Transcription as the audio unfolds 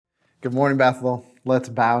Good morning, Bethel. Let's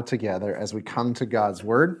bow together as we come to God's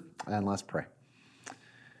Word, and let's pray.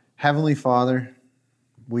 Heavenly Father,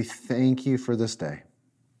 we thank you for this day.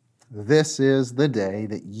 This is the day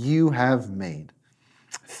that you have made.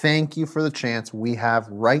 Thank you for the chance we have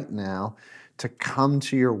right now to come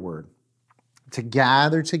to your Word, to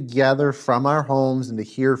gather together from our homes and to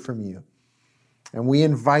hear from you. And we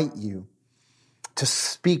invite you to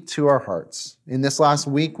speak to our hearts. In this last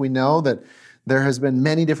week, we know that there has been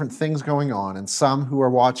many different things going on, and some who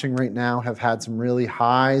are watching right now have had some really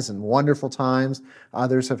highs and wonderful times.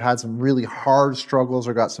 Others have had some really hard struggles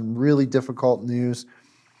or got some really difficult news.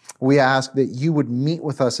 We ask that you would meet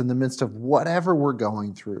with us in the midst of whatever we're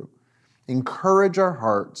going through. Encourage our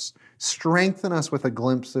hearts, strengthen us with a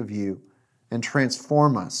glimpse of you, and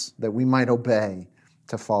transform us that we might obey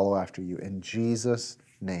to follow after you. In Jesus'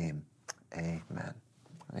 name, amen.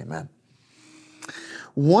 Amen.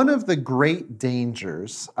 One of the great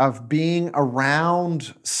dangers of being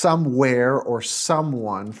around somewhere or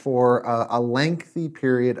someone for a lengthy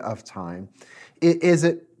period of time is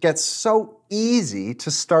it gets so easy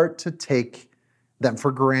to start to take them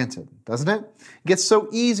for granted, doesn't it? It gets so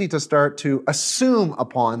easy to start to assume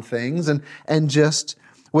upon things and just,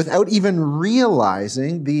 without even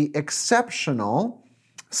realizing the exceptional,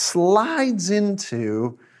 slides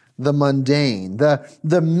into the mundane.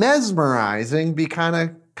 The mesmerizing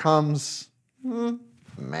becomes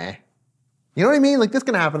meh. You know what I mean? Like, this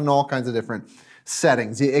can happen in all kinds of different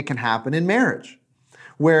settings. It can happen in marriage,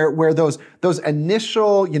 where those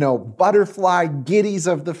initial, butterfly giddies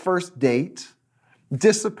of the first date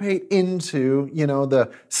dissipate into,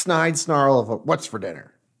 the snide snarl of what's for dinner.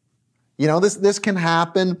 This can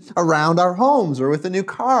happen around our homes or with a new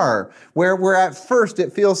car, where at first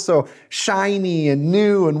it feels so shiny and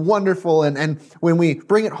new and wonderful. And when we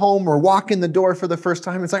bring it home or walk in the door for the first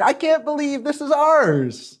time, it's like, I can't believe this is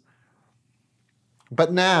ours.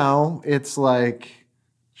 But now it's like,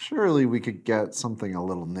 surely we could get something a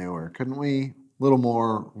little newer, couldn't we? A little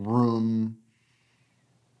more room.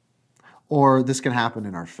 Or this can happen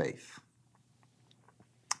in our faith,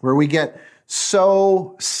 where we get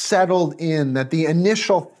so settled in that the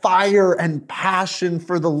initial fire and passion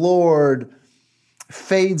for the Lord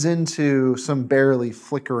fades into some barely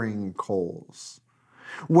flickering coals.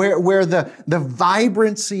 Where the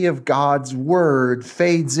vibrancy of God's word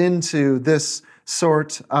fades into this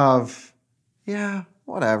sort of,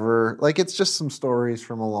 whatever. Like, it's just some stories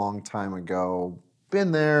from a long time ago.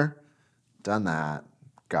 Been there, done that,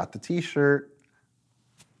 got the t-shirt.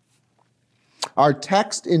 Our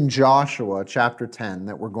text in Joshua chapter 10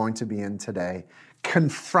 that we're going to be in today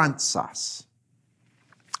confronts us,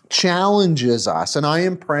 challenges us, and I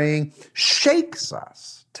am praying shakes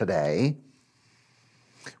us today.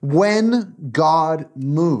 When God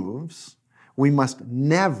moves, we must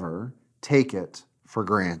never take it for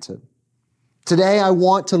granted. Today, I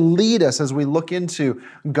want to lead us as we look into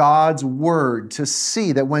God's word to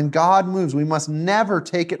see that when God moves, we must never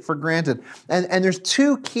take it for granted. And there's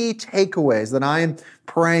two key takeaways that I am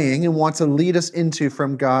praying and want to lead us into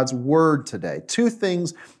from God's word today. Two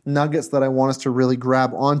things, nuggets that I want us to really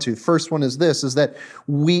grab onto. First one is this, is that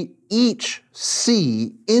we each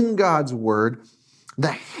see in God's word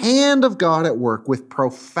the hand of God at work with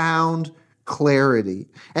profound clarity.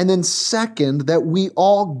 And then second, that we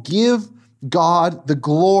all give God the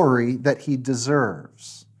glory that he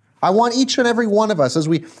deserves. I want each and every one of us, as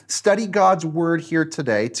we study God's word here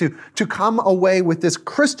today, to come away with this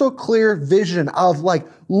crystal clear vision of, like,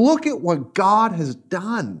 look at what God has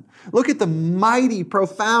done. Look at the mighty,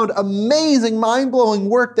 profound, amazing, mind-blowing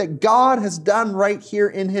work that God has done right here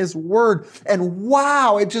in his word. And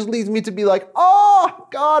wow, it just leads me to be like, oh,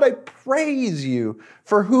 God, I praise you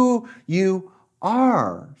for who you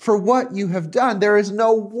are, for what you have done. There is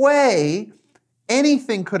no way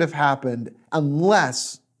anything could have happened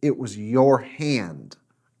unless it was your hand,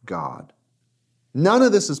 God. None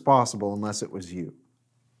of this is possible unless it was you.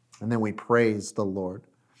 And then we praise the Lord.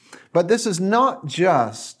 But this is not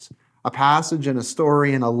just a passage and a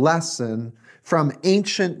story and a lesson from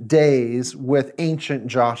ancient days with ancient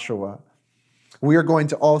Joshua. We are going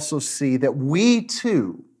to also see that we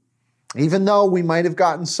too, even though we might have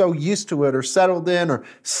gotten so used to it or settled in or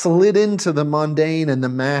slid into the mundane and the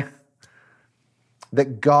meh,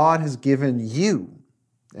 that God has given you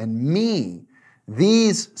and me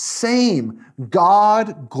these same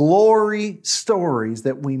God glory stories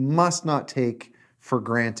that we must not take for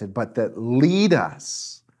granted, but that lead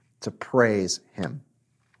us to praise him.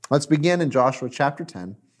 Let's begin in Joshua chapter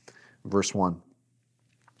 10, verse 1.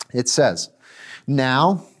 It says,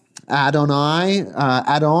 Now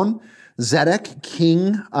Adon, Zedek,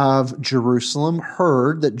 king of Jerusalem,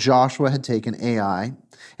 heard that Joshua had taken Ai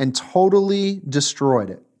and totally destroyed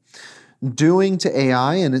it, doing to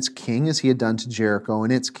Ai and its king as he had done to Jericho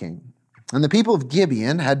and its king. And the people of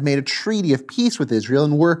Gibeon had made a treaty of peace with Israel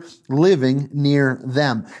and were living near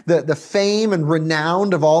them. The fame and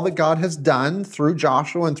renown of all that God has done through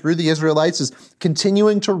Joshua and through the Israelites is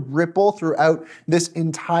continuing to ripple throughout this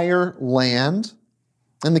entire land.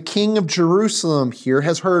 And the king of Jerusalem here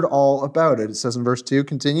has heard all about it. It says in verse 2,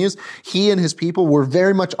 continues, he and his people were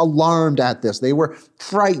very much alarmed at this. They were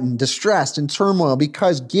frightened, distressed, in turmoil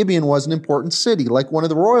because Gibeon was an important city, like one of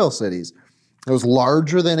the royal cities. It was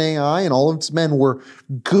larger than Ai, and all of its men were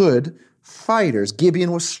good fighters.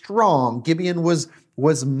 Gibeon was strong. Gibeon was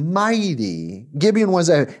mighty. Gibeon was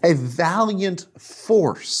a valiant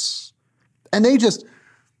force. And they just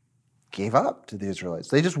gave up to the Israelites.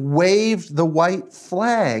 They just waved the white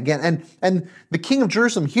flag. And the king of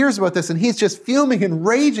Jerusalem hears about this, and he's just fuming and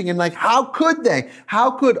raging, and like, how could they?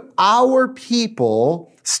 How could our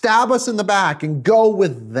people stab us in the back and go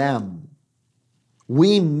with them?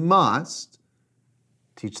 We must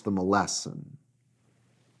teach them a lesson.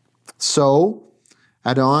 So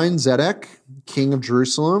Adoni-Zedek, king of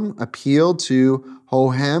Jerusalem, appealed to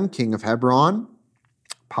Hoham, king of Hebron,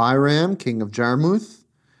 Piram, king of Jarmuth,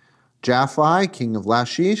 Japhi, king of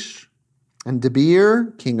Lachish, and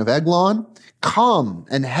Debir, king of Eglon. Come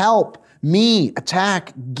and help me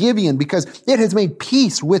attack Gibeon, because it has made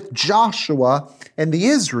peace with Joshua and the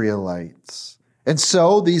Israelites. And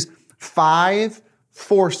so these 5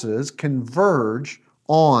 forces converge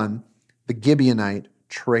on the Gibeonite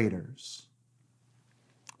traders.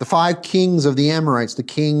 The 5 kings of the Amorites, the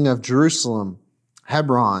king of Jerusalem,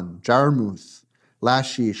 Hebron, Jarmuth,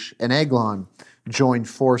 Lachish, and Eglon, joined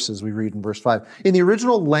forces, we read in verse 5. In the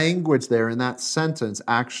original language there, in that sentence,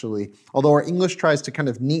 actually, although our English tries to kind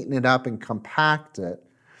of neaten it up and compact it,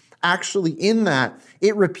 actually in that,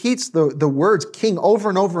 it repeats the words king over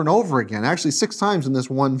and over and over again, actually 6 times in this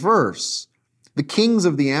one verse. The kings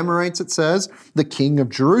of the Amorites, it says, the king of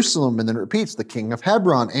Jerusalem, and then it repeats the king of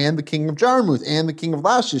Hebron, and the king of Jarmuth, and the king of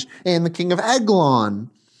Lachish, and the king of Eglon.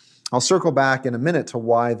 I'll circle back in a minute to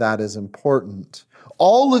why that is important.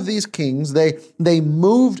 All of these kings, they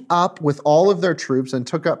moved up with all of their troops and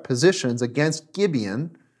took up positions against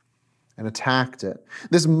Gibeon and attacked it.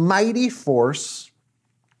 This mighty force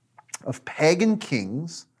of pagan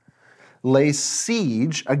kings lay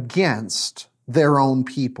siege against their own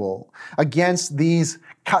people, against these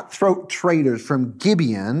cutthroat traders from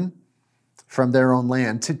Gibeon, from their own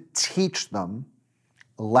land, to teach them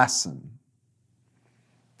a lesson.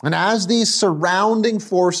 And as these surrounding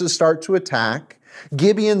forces start to attack,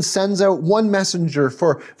 Gibeon sends out one messenger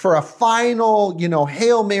for a final,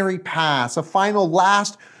 Hail Mary pass, a final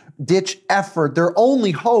last-ditch effort, their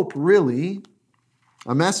only hope, really.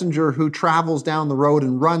 A messenger who travels down the road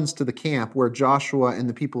and runs to the camp where Joshua and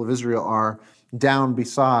the people of Israel are, down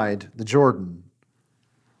beside the Jordan.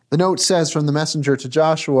 The note says from the messenger to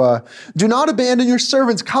Joshua, do not abandon your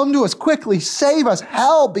servants. Come to us quickly. Save us.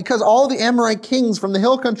 Help, because all the Amorite kings from the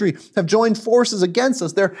hill country have joined forces against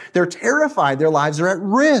us. They're terrified. Their lives are at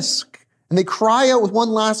risk. And they cry out with one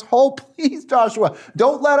last hope. Please, Joshua,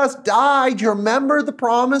 don't let us die. Do you remember the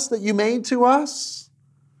promise that you made to us?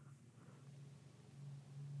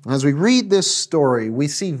 As we read this story, we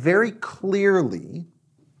see very clearly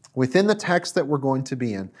within the text that we're going to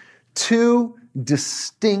be in 2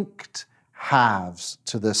 distinct halves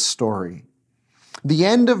to this story. The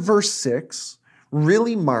end of verse 6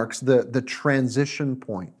 really marks the transition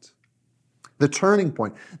point, the turning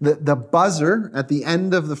point, the buzzer at the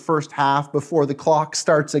end of the first half before the clock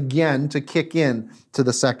starts again to kick in to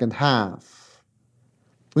the second half.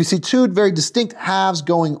 We see 2 very distinct halves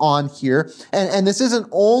going on here. And this isn't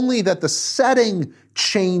only that the setting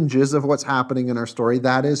changes of what's happening in our story,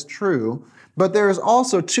 that is true, but there is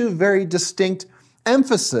also 2 very distinct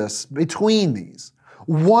emphasis between these.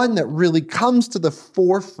 One that really comes to the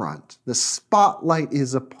forefront, the spotlight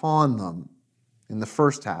is upon them in the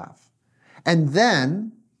first half. And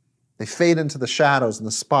then they fade into the shadows and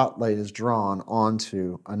the spotlight is drawn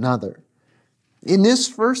onto another. In this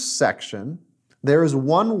first section, there is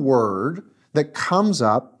one word that comes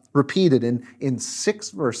up, repeated in 6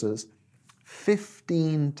 verses,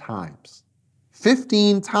 15 times.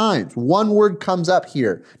 15 times. One word comes up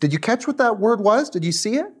here. Did you catch what that word was? Did you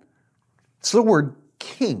see it? It's the word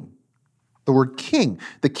king. The word king.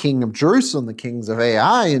 The king of Jerusalem, the kings of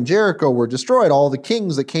Ai and Jericho were destroyed. All the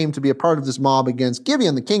kings that came to be a part of this mob against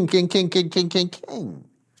Gibeon, the king.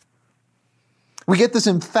 We get this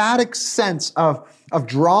emphatic sense of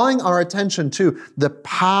drawing our attention to the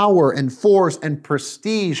power and force and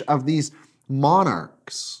prestige of these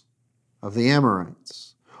monarchs of the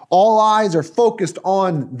Amorites. All eyes are focused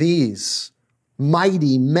on these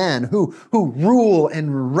mighty men who rule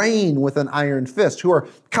and reign with an iron fist, who are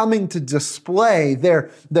coming to display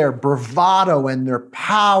their bravado and their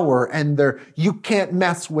power and their "you can't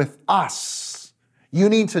mess with us." You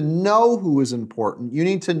need to know who is important. You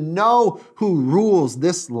need to know who rules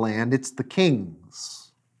this land. It's the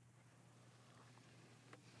kings.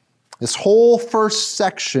 This whole first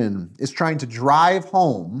section is trying to drive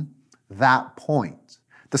home that point.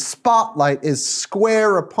 The spotlight is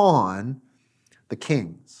square upon the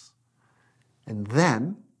kings. And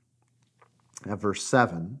then, at verse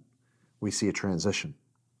 7, we see a transition.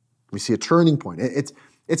 We see a turning point.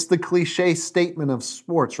 It's the cliche statement of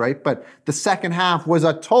sports, right? But the second half was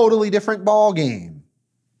a totally different ball game.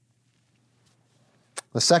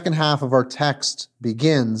 The second half of our text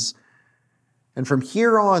begins, and from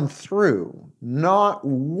here on through, not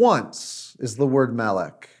once is the word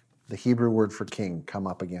melech, the Hebrew word for king, come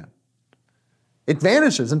up again. It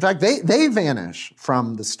vanishes. In fact, they vanish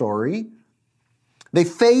from the story. They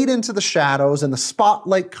fade into the shadows, and the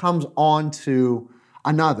spotlight comes onto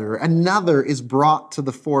another. Another is brought to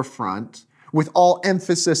the forefront with all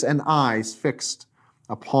emphasis and eyes fixed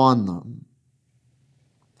upon them.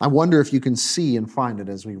 I wonder if you can see and find it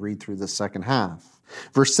as we read through the second half.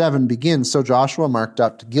 Verse 7 begins, "So Joshua marched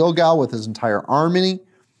up to Gilgal with his entire army,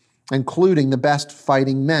 including the best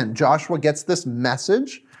fighting men." Joshua gets this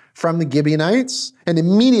message from the Gibeonites, and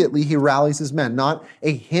immediately he rallies his men. Not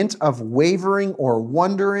a hint of wavering or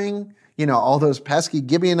wondering. You know, all those pesky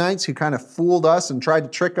Gibeonites who kind of fooled us and tried to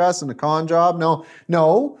trick us in a con job.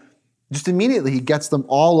 No. Just immediately he gets them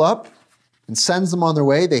all up and sends them on their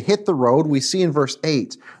way. They hit the road. We see in verse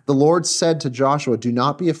 8, the Lord said to Joshua, "Do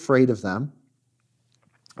not be afraid of them.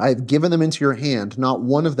 I have given them into your hand. Not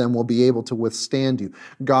one of them will be able to withstand you."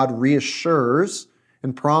 God reassures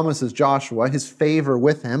and promises Joshua his favor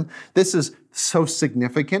with him. This is so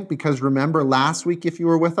significant because remember last week, if you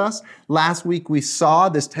were with us, last week we saw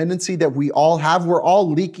this tendency that we all have. We're all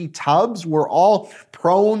leaky tubs. We're all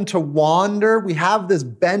prone to wander. We have this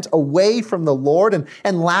bent away from the Lord.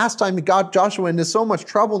 And last time it got Joshua into so much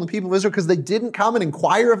trouble in the people of Israel because they didn't come and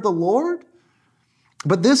inquire of the Lord.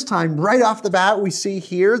 But this time, right off the bat, we see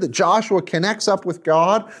here that Joshua connects up with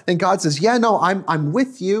God and God says, "Yeah, no, I'm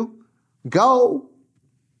with you. Go."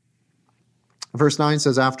 Verse 9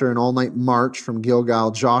 says, "After an all-night march from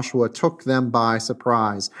Gilgal, Joshua took them by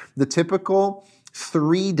surprise." The typical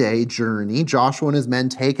 3-day journey, Joshua and his men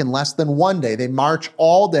take in less than 1 day. They march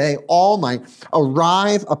all day, all night,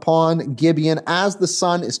 arrive upon Gibeon as the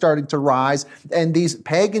sun is starting to rise, and these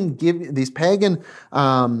pagan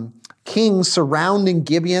kings surrounding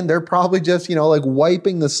Gibeon, they're probably just, like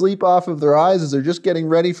wiping the sleep off of their eyes as they're just getting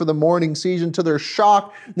ready for the morning siege. And to their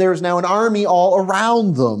shock, there's now an army all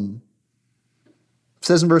around them. It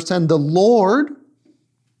says in verse 10, "The Lord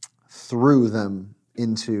threw them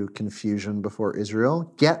into confusion before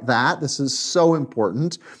Israel." Get that. This is so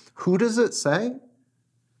important. Who does it say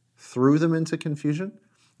threw them into confusion?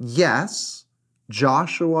 Yes,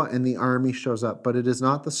 Joshua and the army shows up, but it is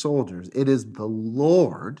not the soldiers. It is the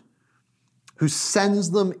Lord who sends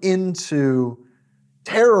them into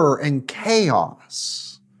terror and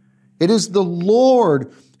chaos. It is the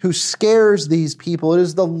Lord who scares these people. It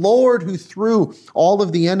is the Lord who threw all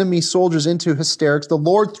of the enemy soldiers into hysterics. The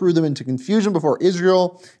Lord threw them into confusion before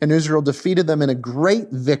Israel, and Israel defeated them in a great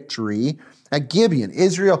victory at Gibeon.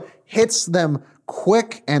 Israel hits them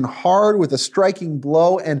quick and hard with a striking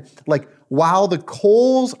blow, and while the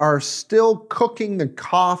coals are still cooking the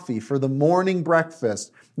coffee for the morning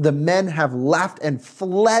breakfast, the men have left and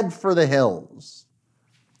fled for the hills,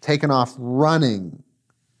 taken off running.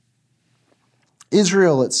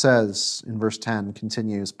 Israel, it says in verse 10,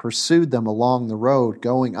 continues, pursued them along the road,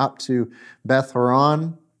 going up to Beth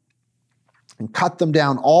Horon, and cut them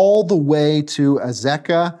down all the way to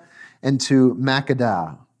Azekah and to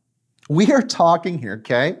Makkedah. We are talking here,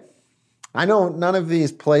 okay? I know none of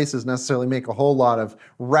these places necessarily make a whole lot of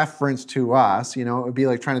reference to us. It would be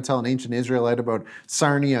like trying to tell an ancient Israelite about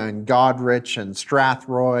Sarnia and Godrich and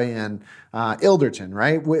Strathroy and Ilderton,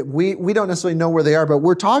 right? We don't necessarily know where they are, but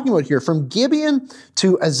we're talking about here from Gibeon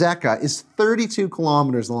to Azekah is 32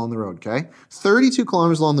 kilometers along the road, okay? 32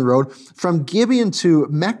 kilometers along the road. From Gibeon to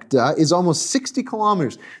Makkedah is almost 60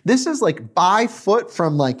 kilometers. This is by foot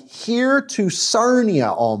from here to Sarnia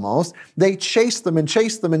almost. They chased them and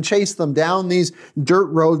chased them and chased them down these dirt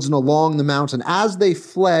roads and along the mountain. As they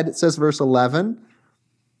fled, it says verse 11,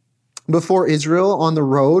 before Israel on the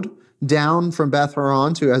road down from Beth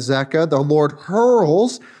Horon to Azekah, the Lord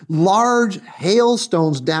hurls large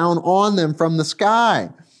hailstones down on them from the sky.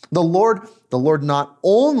 The Lord not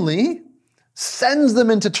only sends them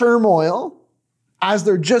into turmoil as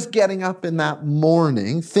they're just getting up in that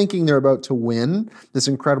morning, thinking they're about to win this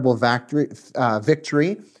incredible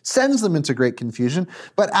victory, sends them into great confusion.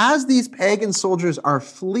 But as these pagan soldiers are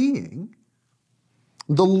fleeing,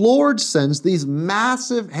 the Lord sends these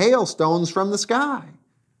massive hailstones from the sky.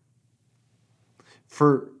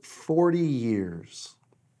 For 40 years,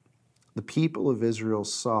 the people of Israel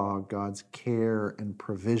saw God's care and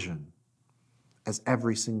provision as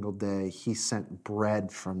every single day he sent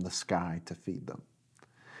bread from the sky to feed them.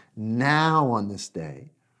 Now on this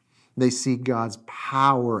day, they see God's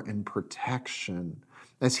power and protection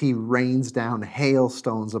as he rains down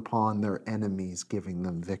hailstones upon their enemies, giving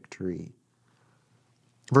them victory.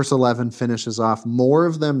 Verse 11 finishes off, more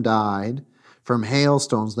of them died from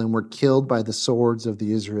hailstones than were killed by the swords of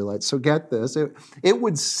the Israelites. So get this, it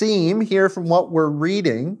would seem here from what we're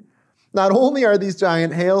reading, not only are these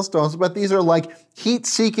giant hailstones, but these are like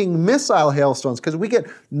heat-seeking missile hailstones, because we get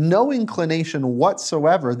no inclination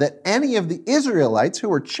whatsoever that any of the Israelites who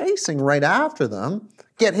were chasing right after them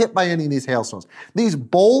get hit by any of these hailstones. These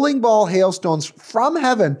bowling ball hailstones from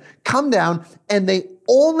heaven come down, and they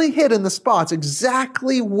only hit in the spots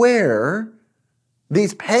exactly where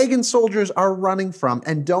these pagan soldiers are running from,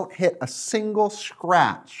 and don't hit a single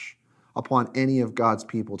scratch upon any of God's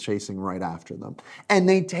people chasing right after them. And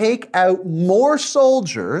they take out more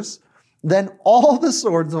soldiers than all the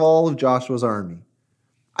swords of all of Joshua's army.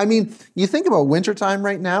 I mean, you think about wintertime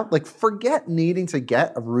right now, like forget needing to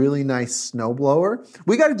get a really nice snowblower.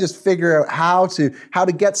 We got to just figure out how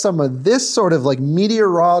to get some of this sort of like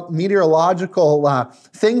meteorological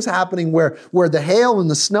things happening where the hail and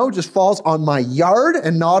the snow just falls on my yard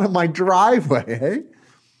and not on my driveway. Eh?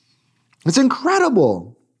 It's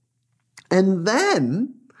incredible. And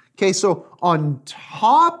then, okay, so on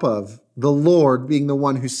top of the Lord being the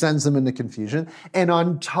one who sends them into confusion, and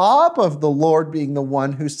on top of the Lord being the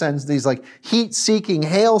one who sends these like heat-seeking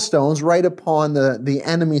hailstones right upon the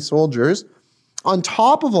enemy soldiers, on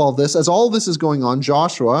top of all this, as all this is going on,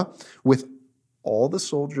 Joshua, with all the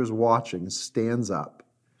soldiers watching, stands up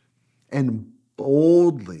and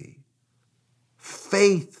boldly,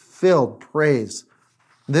 faith-filled prays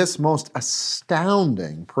this most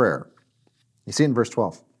astounding prayer. You see it in verse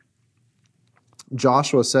 12.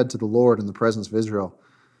 Joshua said to the Lord in the presence of Israel,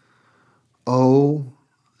 O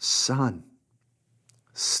sun,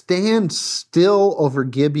 stand still over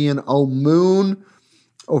Gibeon, O moon,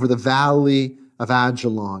 over the valley of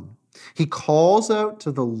Ajalon. He calls out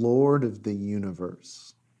to the Lord of the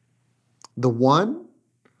universe, the one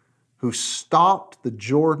who stopped the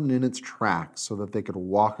Jordan in its tracks so that they could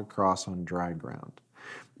walk across on dry ground.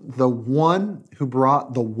 The one who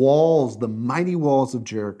brought the walls, the mighty walls of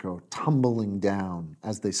Jericho, tumbling down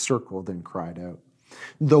as they circled and cried out.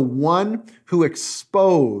 The one who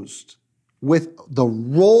exposed with the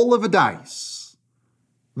roll of a dice,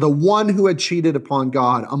 the one who had cheated upon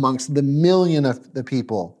God amongst the million of the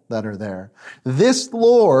people that are there. This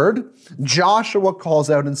Lord, Joshua calls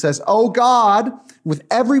out and says, "Oh God," with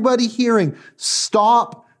everybody hearing,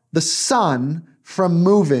 "stop the sun from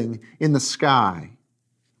moving in the sky."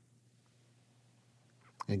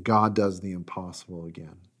 And God does the impossible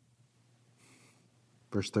again.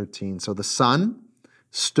 Verse 13, so the sun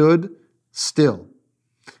stood still.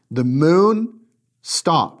 The moon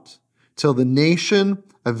stopped till the nation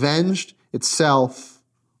avenged itself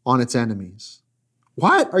on its enemies.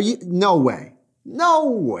 What? No way. No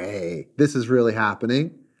way this is really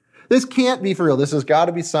happening. This can't be for real. This has got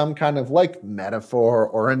to be some kind of like metaphor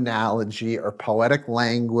or analogy or poetic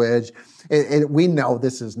language. We know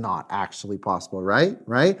this is not actually possible, right?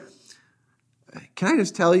 Right? Can I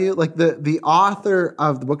just tell you, like the author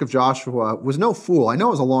of the book of Joshua was no fool. I know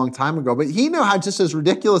it was a long time ago, but he knew how just as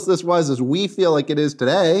ridiculous this was as we feel like it is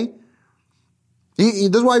today.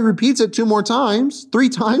 That's why he repeats it 2 more times, 3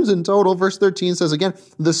 times in total. Verse 13 says again,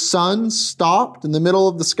 the sun stopped in the middle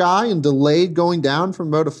of the sky and delayed going down for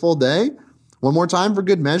about a full day. One more time for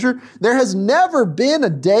good measure. There has never been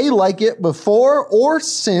a day like it before or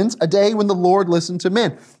since, a day when the Lord listened to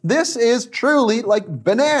men. This is truly like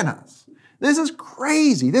bananas. This is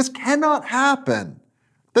crazy. This cannot happen.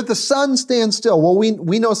 That the sun stands still. Well,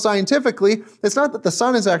 we know scientifically, it's not that the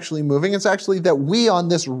sun is actually moving, it's actually that we on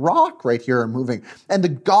this rock right here are moving. And the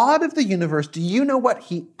God of the universe, do you know what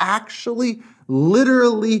he actually,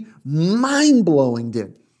 literally, mind-blowing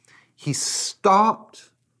did? He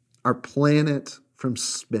stopped our planet from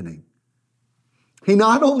spinning. He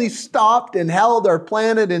not only stopped and held our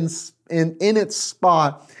planet in in its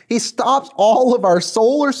spot. He stops all of our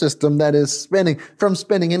solar system that is spinning from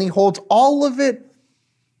spinning, and he holds all of it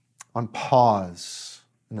on pause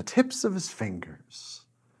in the tips of his fingers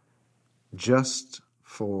just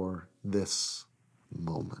for this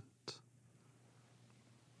moment.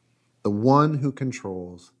 The one who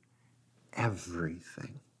controls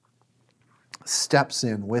everything steps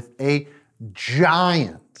in with a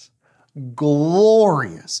giant,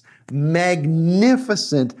 glorious,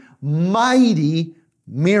 magnificent, mighty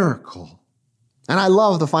miracle. And I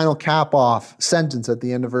love the final cap-off sentence at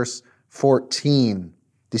the end of verse 14. Do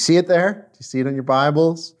you see it there? Do you see it in your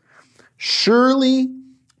Bibles? Surely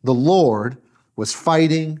the Lord was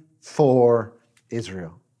fighting for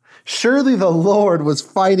Israel. Surely the Lord was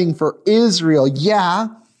fighting for Israel. Yeah,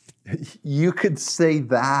 you could say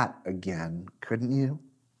that again, couldn't you?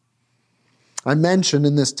 I mentioned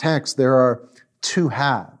in this text there are two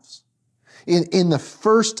halves. In the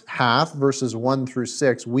first half, verses 1 through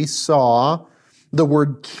 6, we saw the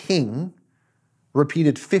word king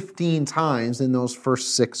repeated 15 times in those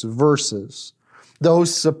first 6 verses.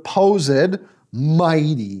 Those supposed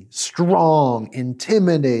mighty, strong,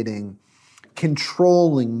 intimidating,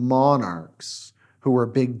 controlling monarchs who were a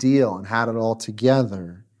big deal and had it all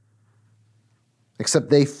together. Except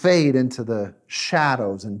they fade into the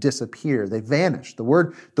shadows and disappear. They vanish. The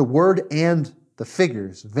word and the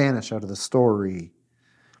figures vanish out of the story.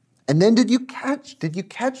 And then did you catch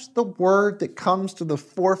the word that comes to the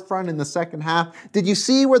forefront in the second half? Did you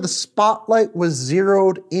see where the spotlight was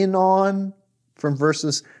zeroed in on from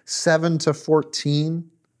verses 7 to 14?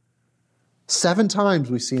 7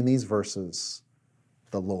 times we see in these verses,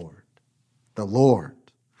 the Lord. The Lord.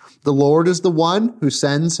 The Lord is the one who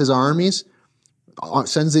sends these armies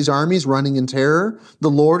running in terror. The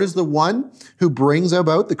Lord is the one who brings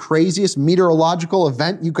about the craziest meteorological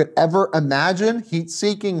event you could ever imagine,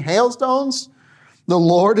 heat-seeking hailstones. The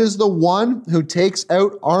Lord is the one who takes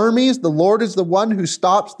out armies. The Lord is the one who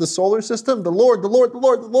stops the solar system. The Lord,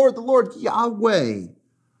 Yahweh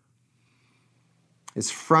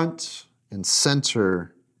is front and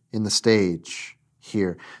center in the stage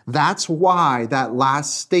here. That's why that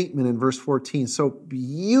last statement in verse 14 so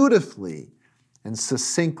beautifully and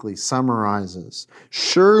succinctly summarizes,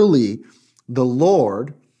 surely the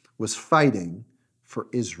Lord was fighting for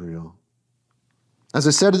Israel. As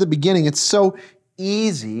I said at the beginning, it's so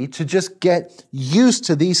easy to just get used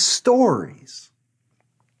to these stories,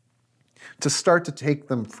 to start to take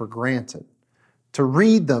them for granted, to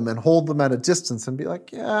read them and hold them at a distance and be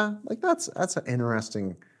like, yeah, like that's an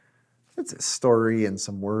interesting, it's a story and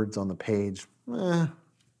some words on the page. Let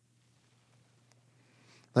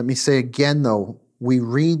me say again, though, we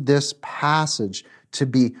read this passage to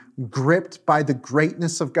be gripped by the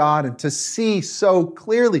greatness of God and to see so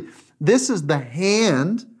clearly this is the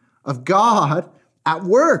hand of God at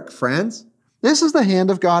work, friends. This is the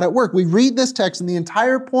hand of God at work. We read this text and the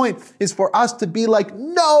entire point is for us to be like,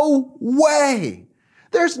 no way.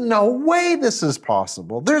 There's no way this is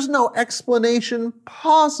possible. There's no explanation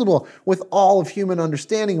possible with all of human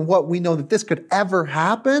understanding and what we know that this could ever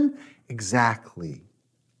happen. Exactly.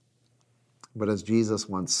 But as Jesus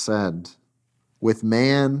once said, with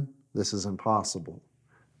man, this is impossible.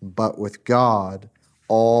 But with God,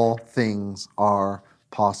 all things are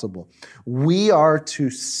possible. We are to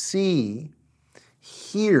see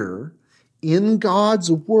here in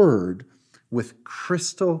God's word with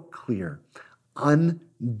crystal clear,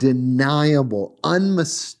 undeniable,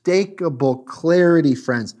 unmistakable clarity,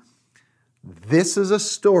 friends. This is a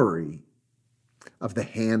story of the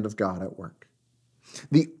hand of God at work.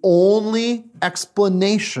 The only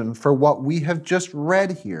explanation for what we have just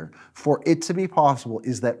read here, for it to be possible,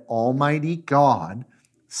 is that Almighty God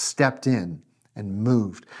stepped in and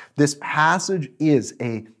moved. This passage is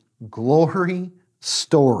a glory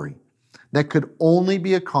story that could only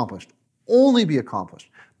be accomplished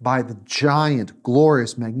by the giant,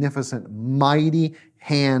 glorious, magnificent, mighty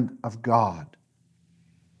hand of God.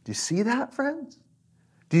 Do you see that, friends?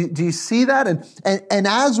 Do you see that? And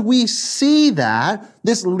as we see that,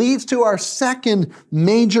 this leads to our second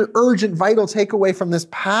major, urgent, vital takeaway from this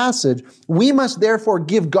passage. We must therefore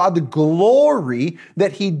give God the glory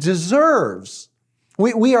that He deserves.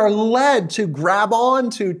 We are led to grab on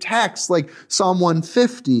to texts like Psalm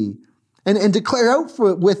 150 and declare out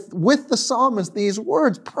with the psalmist these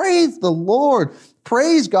words: praise the Lord,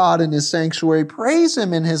 praise God in His sanctuary, praise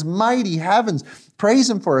Him in His mighty heavens, praise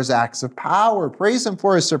Him for His acts of power, praise Him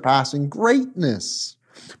for His surpassing greatness,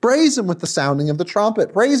 praise Him with the sounding of the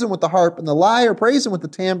trumpet, praise Him with the harp and the lyre, praise Him with the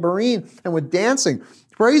tambourine and with dancing,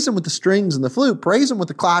 praise Him with the strings and the flute, praise Him with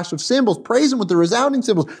the clash of cymbals, praise Him with the resounding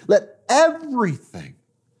cymbals. Let everything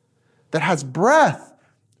that has breath.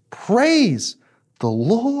 Praise the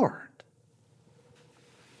Lord.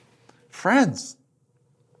 Friends,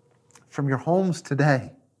 from your homes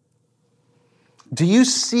today, do you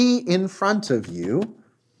see in front of you,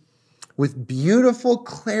 with beautiful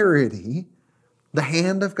clarity, the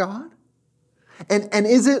hand of God? And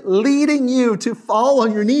is it leading you to fall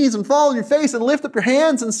on your knees and fall on your face and lift up your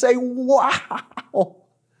hands and say, wow,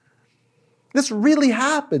 this really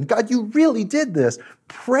happened. God, you really did this.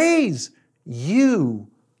 Praise you,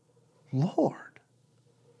 Lord.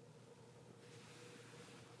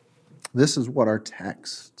 This is what our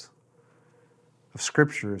text of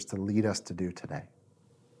Scripture is to lead us to do today.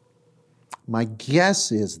 My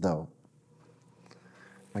guess is,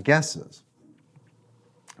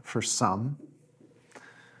 for some,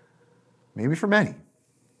 maybe for many,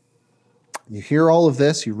 you hear all of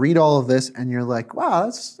this, you read all of this, and you're like, wow,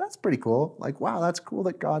 that's pretty cool. Like, wow, that's cool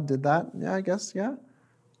that God did that. Yeah, I guess, yeah.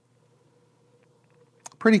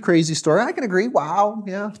 Pretty crazy story. I can agree. Wow,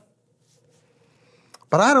 yeah.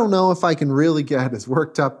 But I don't know if I can really get as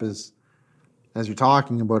worked up as you're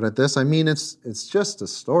talking about it. I mean, it's just a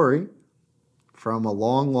story from a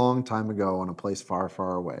long, long time ago in a place far,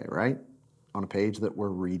 far away, right? On a page that we're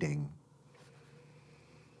reading.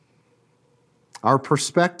 Our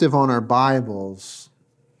perspective on our Bibles,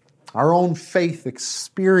 our own faith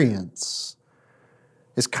experience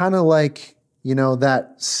is kind of like,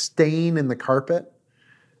 that stain in the carpet.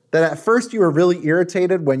 That at first you were really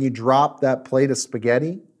irritated when you dropped that plate of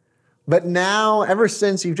spaghetti. But now, ever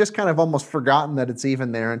since, you've just kind of almost forgotten that it's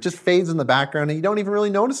even there. It just fades in the background and you don't even really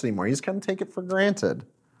notice anymore. You just kind of take it for granted.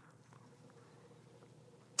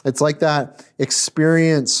 It's like that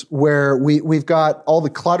experience where we've got all the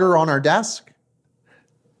clutter on our desk.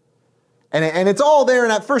 And it's all there,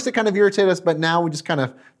 and at first it kind of irritated us, but now we just kind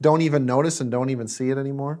of don't even notice and don't even see it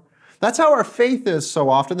anymore. That's how our faith is so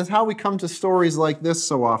often. That's how we come to stories like this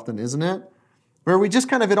so often, isn't it? Where we just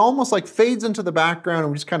kind of, it almost like fades into the background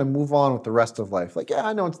and we just kind of move on with the rest of life. Like, yeah,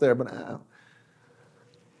 I know it's there, but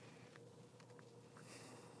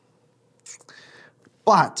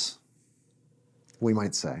But, we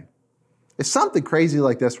might say, if something crazy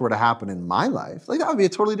like this were to happen in my life, like that would be a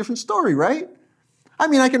totally different story, right? I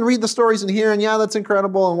mean, I can read the stories in here and yeah, that's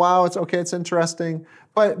incredible and wow, it's okay, it's interesting.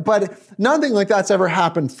 But nothing like that's ever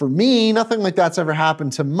happened for me. Nothing like that's ever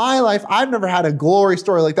happened to my life. I've never had a glory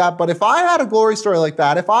story like that. But if I had a glory story like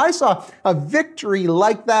that, if I saw a victory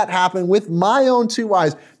like that happen with my own two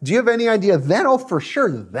eyes, do you have any idea then? Oh, for sure,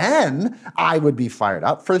 then I would be fired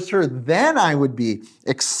up. For sure, then I would be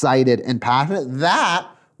excited and passionate. That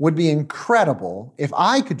would be incredible if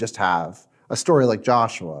I could just have a story like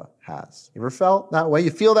Joshua has. You ever felt that way?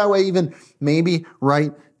 You feel that way even maybe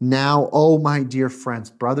right now? Oh, my dear friends,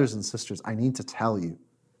 brothers and sisters, I need to tell you,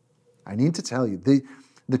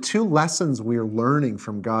 the two lessons we're learning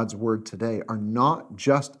from God's word today are not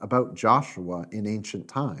just about Joshua in ancient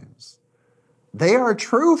times. They are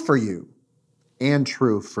true for you and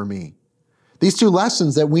true for me. These two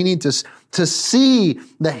lessons that we need to see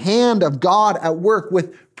the hand of God at work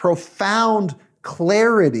with profound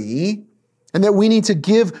clarity, and that we need to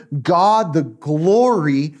give God the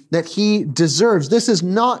glory that he deserves. This is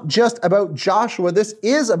not just about Joshua. This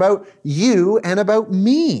is about you and about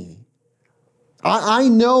me. I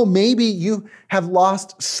know maybe you have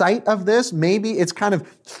lost sight of this. Maybe it's kind of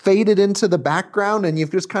faded into the background and you've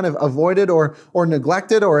just kind of avoided or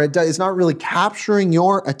neglected, or it's not really capturing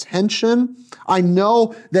your attention. I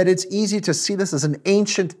know that it's easy to see this as an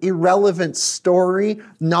ancient, irrelevant story,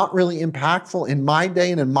 not really impactful in my day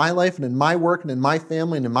and in my life and in my work and in my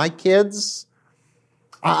family and in my kids.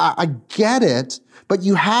 I get it, but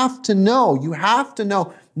you have to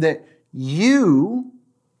know that you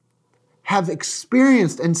have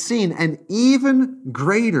experienced and seen an even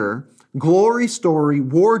greater glory story,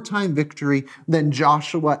 wartime victory than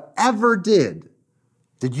Joshua ever did.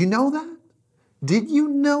 Did you know that? Did you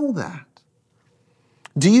know that?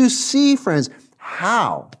 Do you see, friends,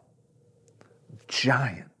 how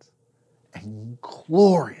giant and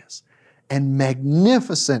glorious and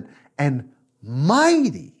magnificent and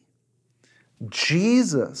mighty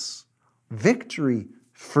Jesus' victory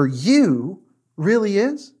for you really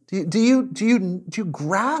is? Do you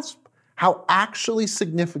grasp how actually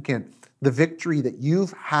significant the victory that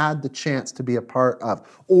you've had the chance to be a part of,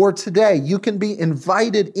 or today you can be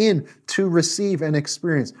invited in to receive and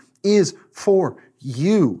experience, is for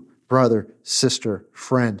you, brother, sister,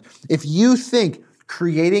 friend? If you think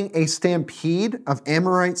creating a stampede of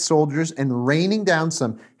Amorite soldiers and raining down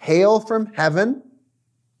some hail from heaven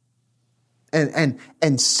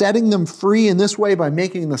and setting them free in this way by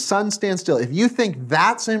making the sun stand still. If you think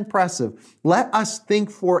that's impressive, let us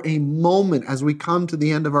think for a moment as we come to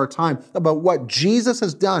the end of our time about what Jesus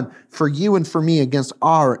has done for you and for me against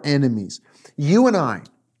our enemies. You and I,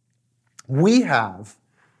 we have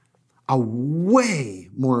a way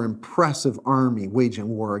more impressive army waging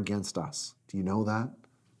war against us. Do you know that?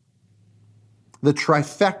 The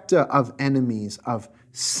trifecta of enemies of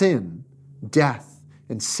sin, death,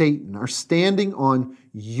 and Satan are standing on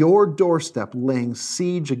your doorstep, laying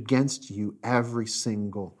siege against you every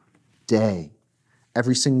single day.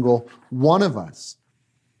 Every single one of us.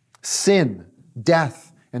 Sin,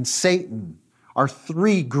 death, and Satan are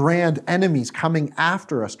three grand enemies coming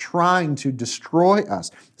after us, trying to destroy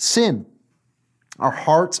us. Sin, our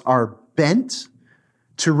hearts are bent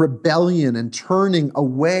to rebellion and turning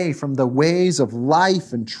away from the ways of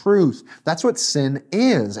life and truth. That's what sin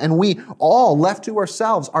is. And we all, left to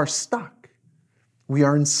ourselves, are stuck. We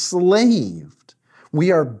are enslaved.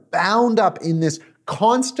 We are bound up in this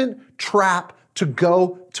constant trap to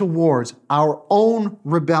go towards our own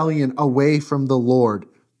rebellion away from the Lord.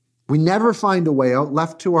 We never find a way out.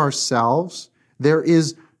 Left to ourselves, there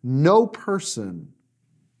is no person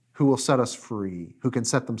who will set us free, who can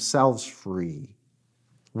set themselves free.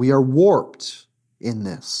 We are warped in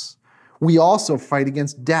this. We also fight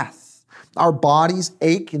against death. Our bodies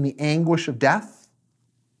ache in the anguish of death.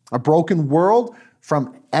 A broken world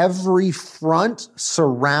from every front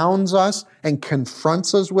surrounds us and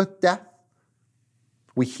confronts us with death.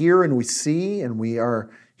 We hear and we see and we are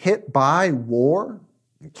hit by war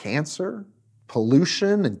and cancer,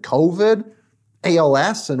 pollution and COVID,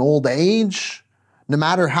 ALS and old age. No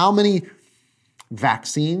matter how many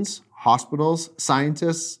vaccines, hospitals,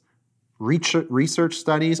 scientists, research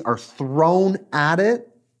studies are thrown at it,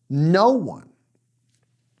 no one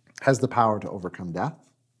has the power to overcome death.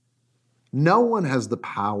 No one has the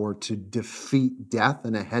power to defeat death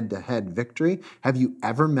in a head-to-head victory. Have you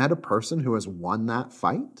ever met a person who has won that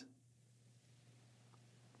fight?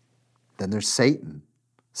 Then there's Satan.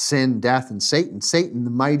 Sin, death, and Satan. Satan, the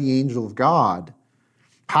mighty angel of God,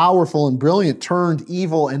 powerful and brilliant, turned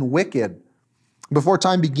evil and wicked. Before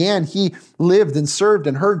time began, he lived and served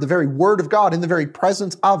and heard the very word of God in the very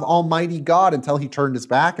presence of Almighty God until he turned his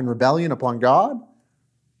back in rebellion upon God and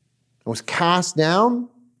was cast down.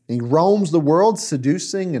 He roams the world,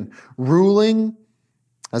 seducing and ruling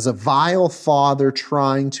as a vile father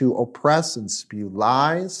trying to oppress and spew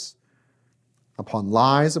lies upon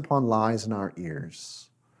lies in our ears.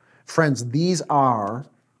 Friends, these are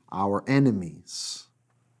our enemies.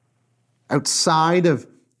 Outside of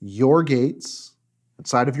your gates,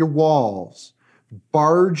 outside of your walls,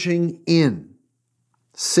 barging in,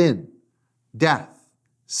 sin, death,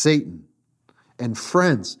 Satan. And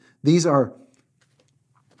friends, these are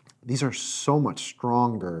so much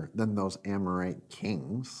stronger than those Amorite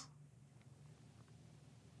kings.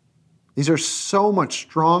 These are so much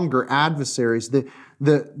stronger adversaries.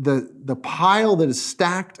 The pile that is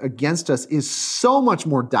stacked against us is so much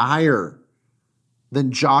more dire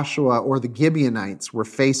than Joshua or the Gibeonites were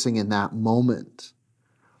facing in that moment.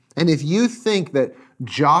 And if you think that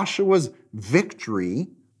Joshua's victory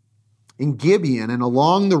in Gibeon and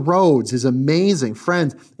along the roads is amazing,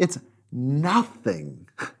 friends, it's nothing.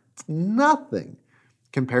 It's nothing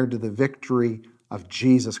compared to the victory of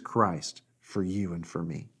Jesus Christ for you and for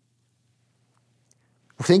me.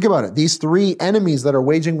 Think about it. These three enemies that are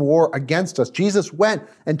waging war against us, Jesus went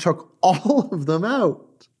and took all of them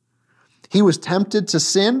out. He was tempted to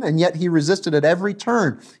sin, and yet he resisted at every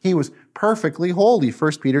turn. He was perfectly holy,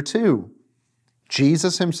 1 Peter 2.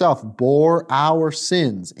 Jesus himself bore our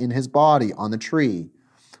sins in his body on the tree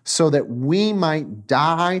so that we might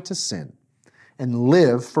die to sin and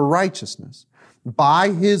live for righteousness.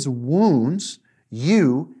 By his wounds,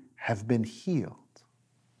 you have been healed.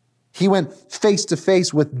 He went face to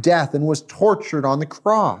face with death and was tortured on the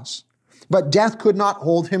cross. But death could not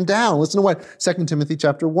hold him down. Listen to what 2 Timothy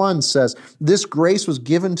chapter 1 says. This grace was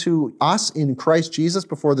given to us in Christ Jesus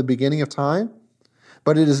before the beginning of time,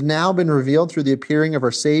 but it has now been revealed through the appearing of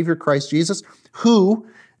our Savior, Christ Jesus, who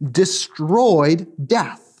destroyed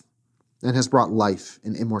death and has brought life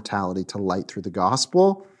and immortality to light through the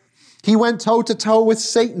gospel. He went toe-to-toe with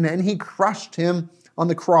Satan and he crushed him on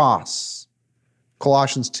the cross.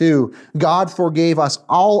 Colossians 2, God forgave us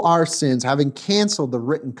all our sins, having canceled the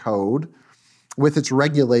written code with its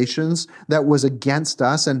regulations that was against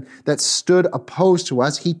us and that stood opposed to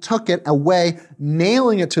us. He took it away,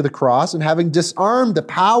 nailing it to the cross, and having disarmed the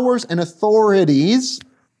powers and authorities,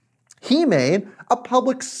 he made a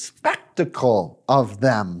public spectacle of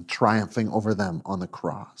them, triumphing over them on the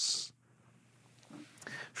cross.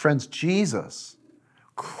 Friends, Jesus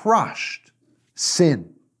crushed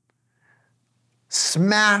sin,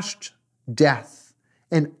 smashed death,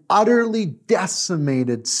 and utterly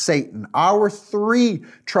decimated Satan. Our three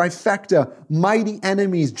trifecta mighty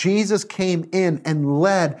enemies, Jesus came in and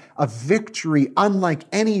led a victory unlike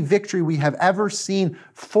any victory we have ever seen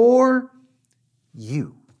for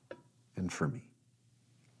you and for me.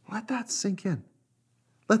 Let that sink in.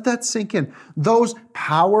 Let that sink in. Those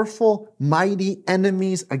powerful, mighty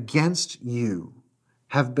enemies against you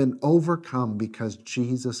have been overcome because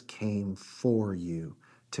Jesus came for you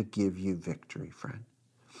to give you victory, friend.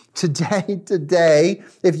 Today,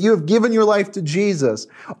 if you have given your life to Jesus,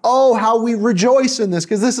 oh, how we rejoice in this,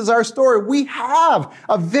 because this is our story. We have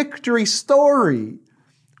a victory story.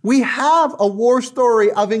 We have a war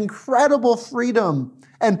story of incredible freedom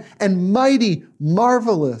and mighty,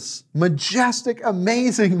 marvelous, majestic,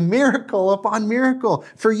 amazing miracle upon miracle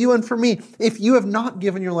for you and for me. If you have not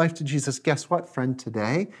given your life to Jesus, guess what, friend?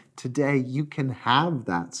 Today you can have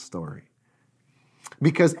that story.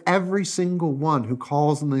 Because every single one who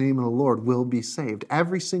calls in the name of the Lord will be saved.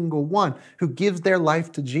 Every single one who gives their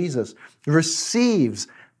life to Jesus receives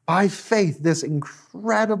by faith this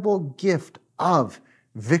incredible gift of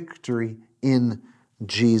victory in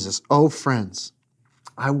Jesus. Oh, friends,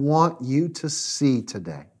 I want you to see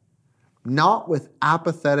today, not with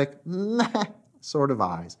apathetic, meh sort of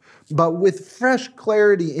eyes, but with fresh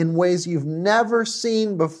clarity in ways you've never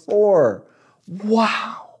seen before.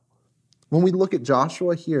 Wow. When we look at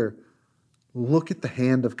Joshua here, look at the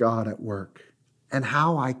hand of God at work and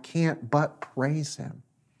how I can't but praise him.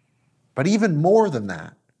 But even more than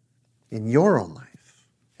that, in your own life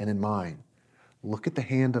and in mine, look at the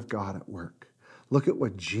hand of God at work. Look at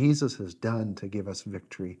what Jesus has done to give us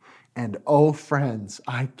victory. And oh, friends,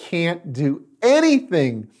 I can't do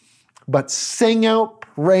anything but sing out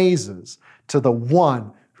praises to the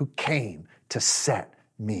one who came to set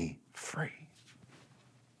me free.